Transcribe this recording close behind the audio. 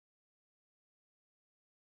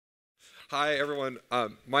Hi, everyone.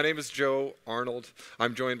 My name is Joe Arnold.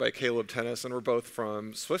 I'm joined by Caleb Tennis, and we're both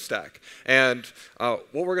from Swiftstack. And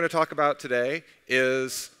what we're going to talk about today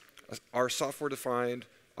is our software-defined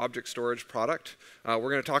object storage product. We're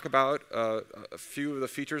going to talk about a few of the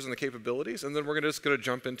features and the capabilities, and then we're just going to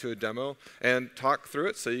jump into a demo and talk through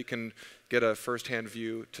it so you can get a first-hand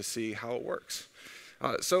view to see how it works.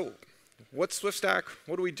 So what's Swiftstack?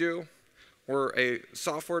 What do we do? We're a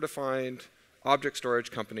software-defined object storage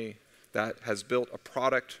company that has built a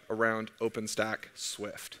product around OpenStack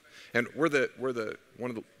Swift. And we're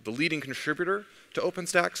one of the leading contributor to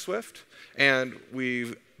OpenStack Swift, and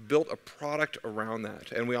we've built a product around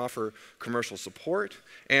that. And we offer commercial support,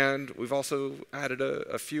 and we've also added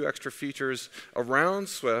a few extra features around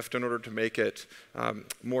Swift in order to make it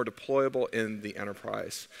more deployable in the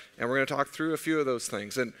enterprise. And we're going to talk through a few of those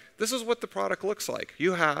things. And this is what the product looks like.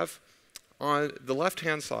 You have, on the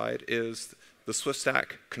left-hand side, is the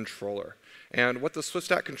Swiftstack controller. And what the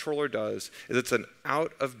Swiftstack controller does is it's an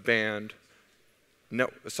out-of-band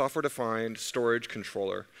software-defined storage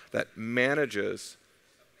controller that manages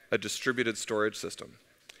a distributed storage system.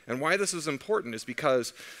 And why this is important is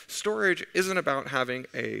because storage isn't about having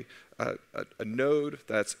a node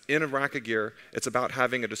that's in a rack of gear. It's about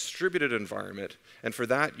having a distributed environment. And for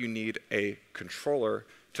that, you need a controller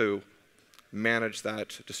to manage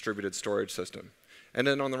that distributed storage system. And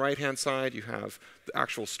then on the right-hand side, you have the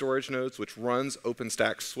actual storage nodes, which runs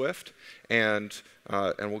OpenStack Swift, and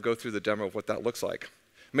we'll go through the demo of what that looks like.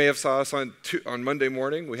 You may have saw us on Monday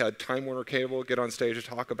morning. We had Time Warner Cable get on stage to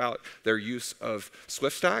talk about their use of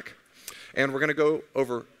Swiftstack. And we're going to go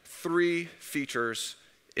over 3 features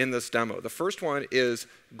in this demo. The first one is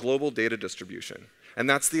global data distribution. And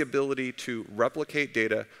that's the ability to replicate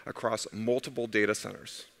data across multiple data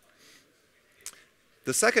centers.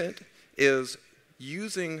 The second is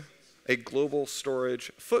using a global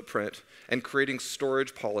storage footprint and creating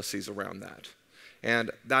storage policies around that.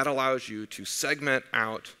 And that allows you to segment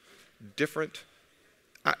out different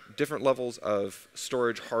levels of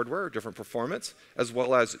storage hardware, different performance, as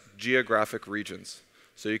well as geographic regions.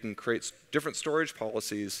 So you can create different storage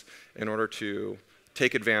policies in order to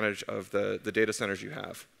take advantage of the data centers you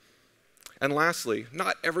have. And lastly,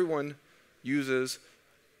 not everyone uses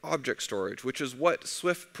object storage, which is what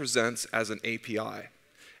Swift presents as an API.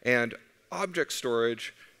 And object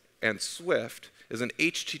storage and Swift is an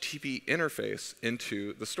HTTP interface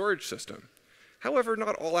into the storage system. However,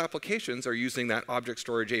 not all applications are using that object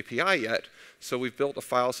storage API yet, so we've built a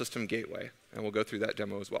file system gateway, and we'll go through that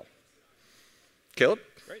demo as well. Caleb?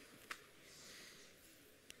 Great.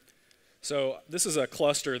 So this is a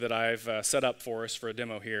cluster that I've set up for us for a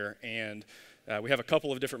demo here, and we have a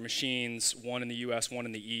couple of different machines, one in the US, one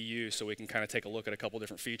in the EU, so we can kind of take a look at a couple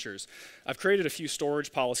different features. I've created a few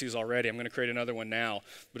storage policies already. I'm going to create another one now.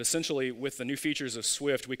 But essentially, with the new features of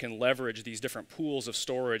Swift, we can leverage these different pools of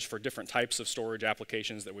storage for different types of storage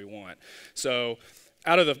applications that we want. So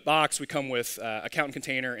out of the box, we come with account and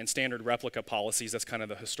container and standard replica policies. That's kind of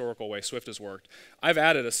the historical way Swift has worked. I've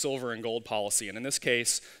added a silver and gold policy, and in this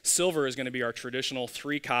case, silver is going to be our traditional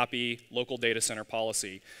 3-copy local data center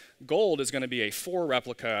policy. Gold is going to be a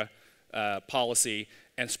 4-replica policy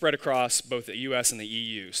and spread across both the US and the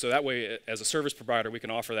EU. So that way, as a service provider, we can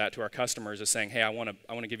offer that to our customers as saying, hey, I want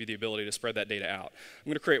to give you the ability to spread that data out. I'm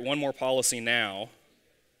going to create one more policy now.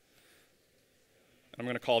 I'm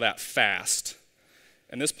going to call that fast.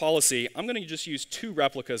 And this policy, I'm going to just use 2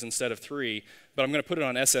 replicas instead of 3, but I'm going to put it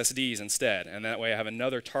on SSDs instead. And that way I have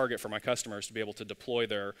another target for my customers to be able to deploy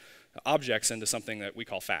their objects into something that we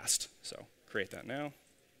call fast. So create that now.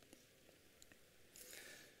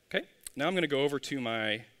 Okay, now I'm going to go over to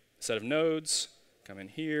my set of nodes, come in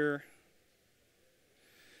here.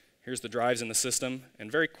 Here's the drives in the system,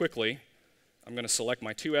 and very quickly, I'm going to select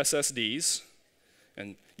my 2 SSDs,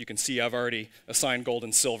 and you can see I've already assigned gold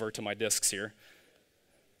and silver to my disks here.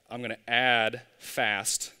 I'm going to add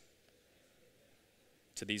fast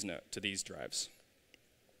to these drives.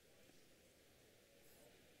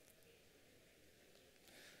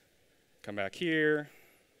 Come back here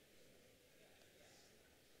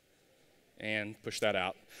and push that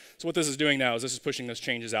out. So what this is doing now is this is pushing those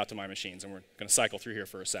changes out to my machines, and we're going to cycle through here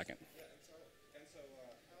for a second. Yeah,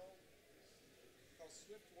 how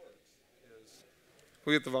Swift works is...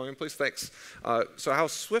 Can we get the volume, please? Thanks. So how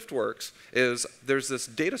Swift works is there's this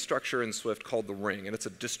data structure in Swift called the ring, and it's a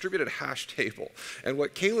distributed hash table. And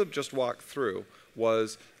what Caleb just walked through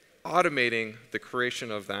was automating the creation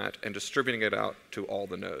of that and distributing it out to all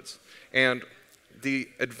the nodes. And the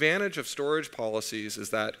advantage of storage policies is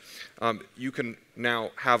that you can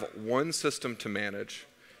now have one system to manage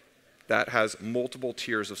that has multiple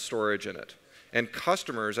tiers of storage in it. And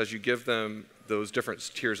customers, as you give them those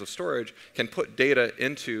different tiers of storage, can put data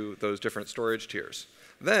into those different storage tiers.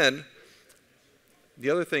 Then, the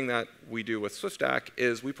other thing that we do with Swiftstack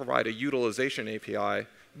is we provide a utilization API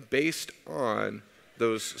based on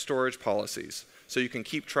those storage policies. So you can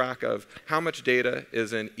keep track of how much data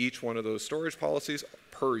is in each one of those storage policies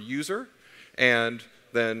per user, and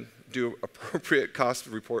then do appropriate cost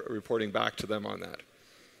reporting back to them on that.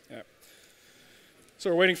 Yeah. So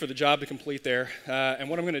we're waiting for the job to complete there. And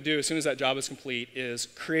what I'm going to do as soon as that job is complete is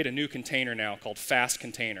create a new container now called fast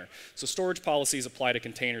container. So storage policies apply to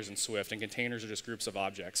containers in Swift, and containers are just groups of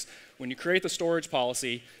objects. When you create the storage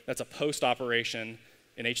policy, that's a post operation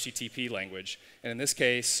in HTTP language. And in this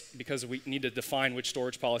case, because we need to define which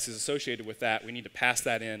storage policy is associated with that, we need to pass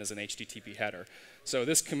that in as an HTTP header. So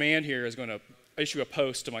this command here is going to issue a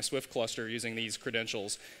post to my Swift cluster using these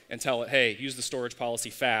credentials and tell it, hey, use the storage policy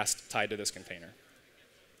fast tied to this container.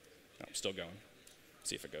 No, I'm still going.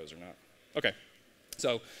 See if it goes or not. OK.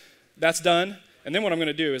 So that's done. And then what I'm going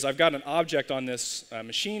to do is I've got an object on this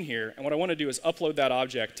machine here, and what I want to do is upload that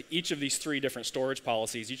object to each of these 3 different storage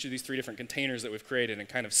policies, each of these 3 different containers that we've created, and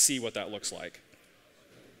kind of see what that looks like.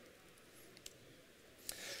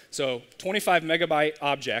 So 25 megabyte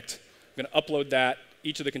object, I'm going to upload that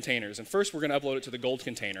each of the containers. And first we're going to upload it to the gold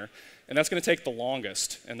container, and that's going to take the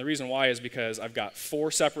longest. And the reason why is because I've got 4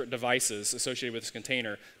 separate devices associated with this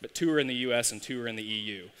container, but 2 are in the US and 2 are in the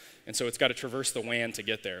EU. And so it's got to traverse the WAN to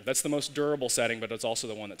get there. That's the most durable setting, but it's also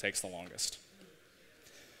the one that takes the longest.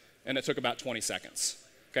 And it took about 20 seconds.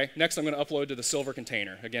 Okay? Next, I'm going to upload to the silver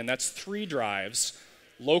container. Again, that's 3 drives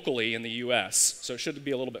locally in the US, so it should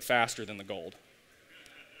be a little bit faster than the gold.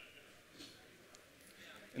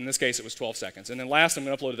 In this case, it was 12 seconds. And then last, I'm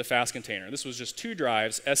going to upload to the fast container. This was just 2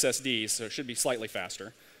 drives, SSDs, so it should be slightly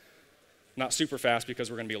faster. Not super fast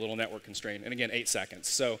because we're going to be a little network constrained. And again, 8 seconds.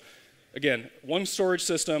 So again, one storage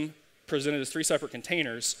system presented as 3 separate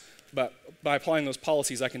containers, but by applying those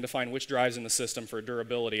policies, I can define which drives in the system for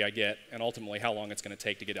durability I get, and ultimately how long it's going to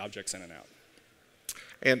take to get objects in and out.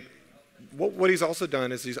 And what he's also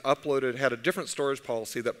done is he's had a different storage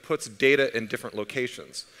policy that puts data in different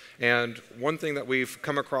locations. And one thing that we've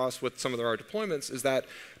come across with some of our deployments is that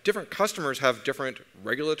different customers have different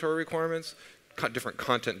regulatory requirements, different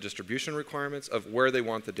content distribution requirements of where they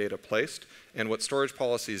want the data placed. And what storage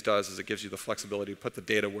policies does is it gives you the flexibility to put the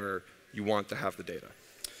data where you want to have the data.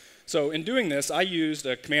 So in doing this, I used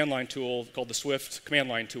a command line tool called the Swift command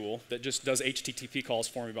line tool that just does HTTP calls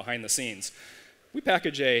for me behind the scenes. We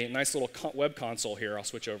package a nice little web console here I'll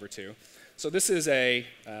switch over to. So this is a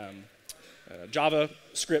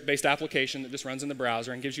JavaScript-based application that just runs in the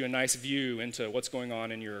browser and gives you a nice view into what's going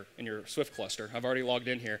on in your Swift cluster. I've already logged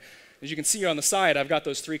in here. As you can see on the side, I've got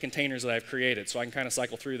those 3 containers that I've created, so I can kind of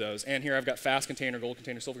cycle through those. And here I've got fast container, gold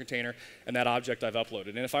container, silver container, and that object I've uploaded.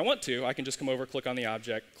 And if I want to, I can just come over, click on the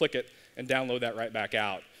object, click it, and download that right back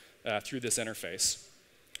out through this interface.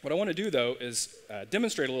 What I want to do, though, is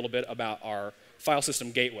demonstrate a little bit about our file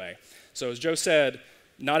system gateway. So as Joe said,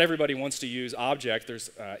 not everybody wants to use object. There's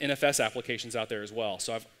NFS applications out there as well.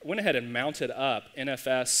 So I've went ahead and mounted up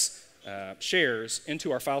NFS shares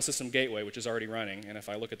into our file system gateway, which is already running. And if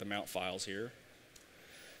I look at the mount files here,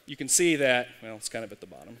 you can see that, well, it's kind of at the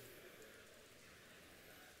bottom.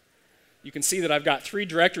 You can see that I've got 3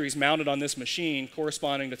 directories mounted on this machine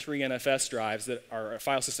corresponding to 3 NFS drives that are a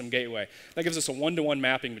file system gateway. That gives us a one-to-one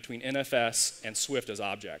mapping between NFS and Swift as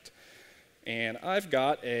object. And I've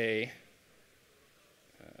got a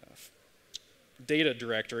data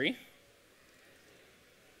directory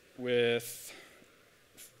with,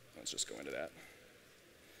 let's just go into that.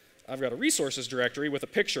 I've got a resources directory with a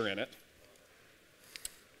picture in it.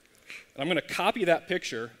 And I'm going to copy that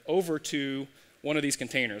picture over to one of these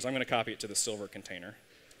containers. I'm going to copy it to the silver container.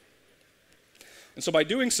 And so by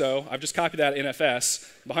doing so, I've just copied that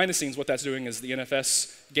NFS. Behind the scenes, what that's doing is the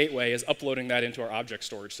NFS gateway is uploading that into our object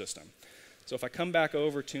storage system. So if I come back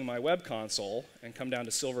over to my web console and come down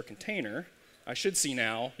to silver container, I should see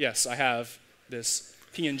now, yes, I have this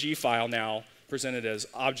PNG file now presented as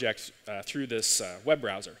object through this web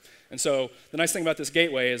browser. And so the nice thing about this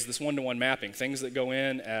gateway is this one-to-one mapping. Things that go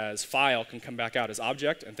in as file can come back out as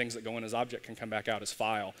object, and things that go in as object can come back out as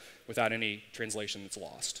file without any translation that's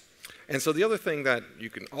lost. And so the other thing that you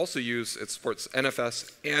can also use, it supports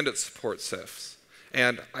NFS and it supports CIFS.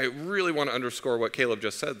 And I really want to underscore what Caleb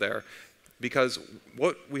just said there, because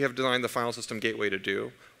what we have designed the file system gateway to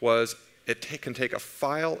do was it can take a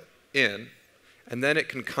file in, and then it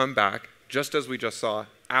can come back, just as we just saw,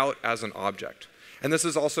 out as an object. And this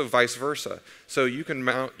is also vice versa. So you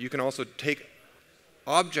can also take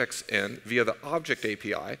objects in via the object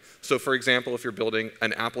API. So for example, if you're building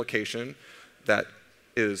an application that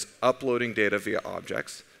is uploading data via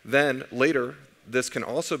objects. Then later, this can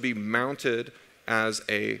also be mounted as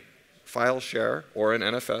a file share or an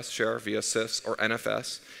NFS share via sys or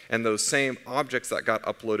NFS, and those same objects that got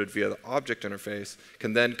uploaded via the object interface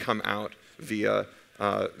can then come out via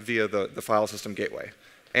the file system gateway.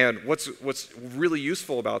 And what's really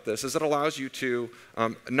useful about this is it allows you to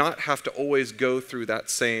not have to always go through that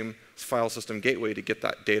same file system gateway to get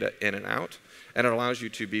that data in and out, and it allows you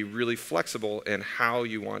to be really flexible in how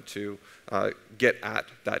you want to get at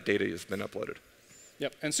that data that's been uploaded.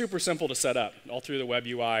 Yep, and super simple to set up. All through the web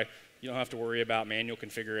UI, you don't have to worry about manual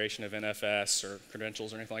configuration of NFS or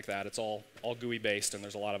credentials or anything like that. It's all GUI based, and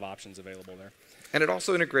there's a lot of options available there. And it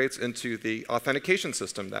also integrates into the authentication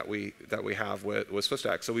system that we have with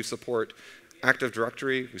Swiftstack. So we support Active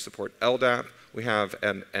Directory, we support LDAP, we have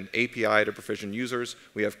an API to provision users,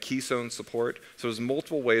 we have Keystone support. So there's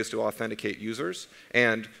multiple ways to authenticate users,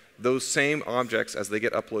 and those same objects, as they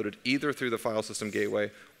get uploaded either through the file system gateway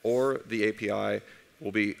or the API,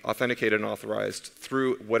 will be authenticated and authorized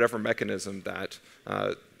through whatever mechanism that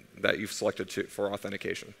you've selected for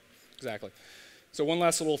authentication. Exactly. So one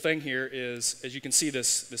last little thing here is, as you can see,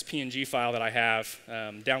 this PNG file that I have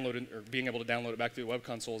downloaded, or being able to download it back through the web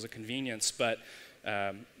console is a convenience, but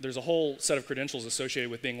there's a whole set of credentials associated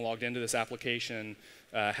with being logged into this application,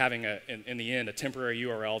 having, in the end, a temporary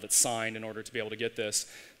URL that's signed in order to be able to get this.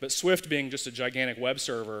 But Swift being just a gigantic web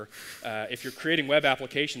server, if you're creating web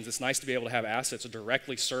applications, it's nice to be able to have assets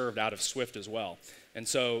directly served out of Swift as well. And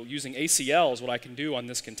so using ACLs, what I can do on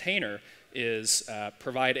this container is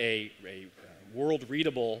provide a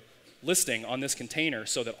world-readable listing on this container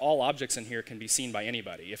so that all objects in here can be seen by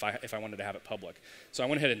anybody if I wanted to have it public. So I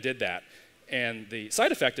went ahead and did that. And the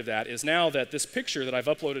side effect of that is now that this picture that I've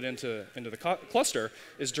uploaded into the cluster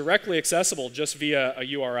is directly accessible just via a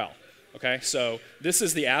URL. Okay, so this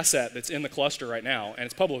is the asset that's in the cluster right now, and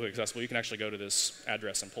it's publicly accessible. You can actually go to this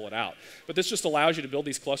address and pull it out. But this just allows you to build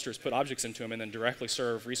these clusters, put objects into them, and then directly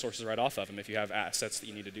serve resources right off of them if you have assets that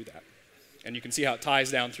you need to do that. And you can see how it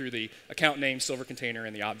ties down through the account name, silver container,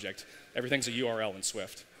 and the object. Everything's a URL in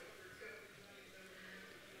Swift.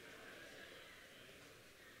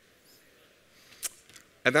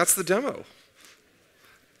 And that's the demo.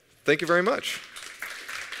 Thank you very much.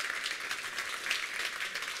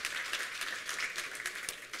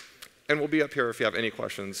 And we'll be up here if you have any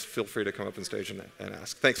questions. Feel free to come up on stage and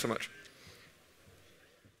ask. Thanks so much.